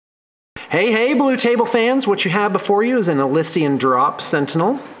Hey, Blue Table fans, what you have before you is an Elysian drop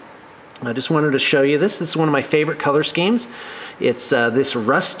Sentinel. I just wanted to show you this. This is one of my favorite color schemes. It's this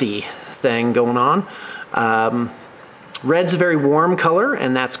rusty thing going on. Red's a very warm color,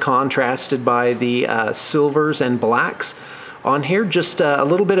 and that's contrasted by the silvers and blacks on here. Just a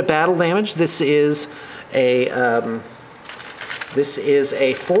little bit of battle damage. This is a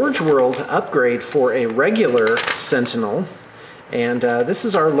Forge World upgrade for a regular Sentinel. And this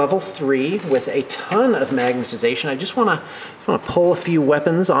is our level 3 with a ton of magnetization. I just want to pull a few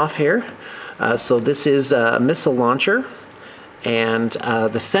weapons off here. So this is a missile launcher, and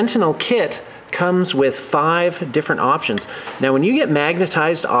the Sentinel kit comes with 5 different options. Now, when you get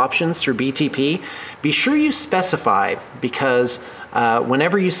magnetized options through BTP, be sure you specify, because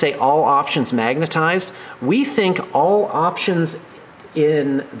whenever you say all options magnetized, we think all options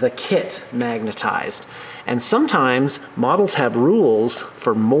in the kit magnetized. And sometimes models have rules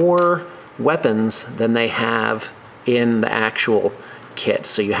for more weapons than they have in the actual kit.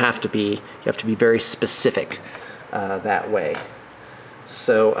 So you have to be very specific that way.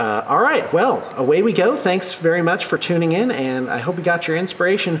 So all right, well, away we go. Thanks very much for tuning in, and I hope you got your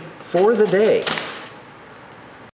inspiration for the day.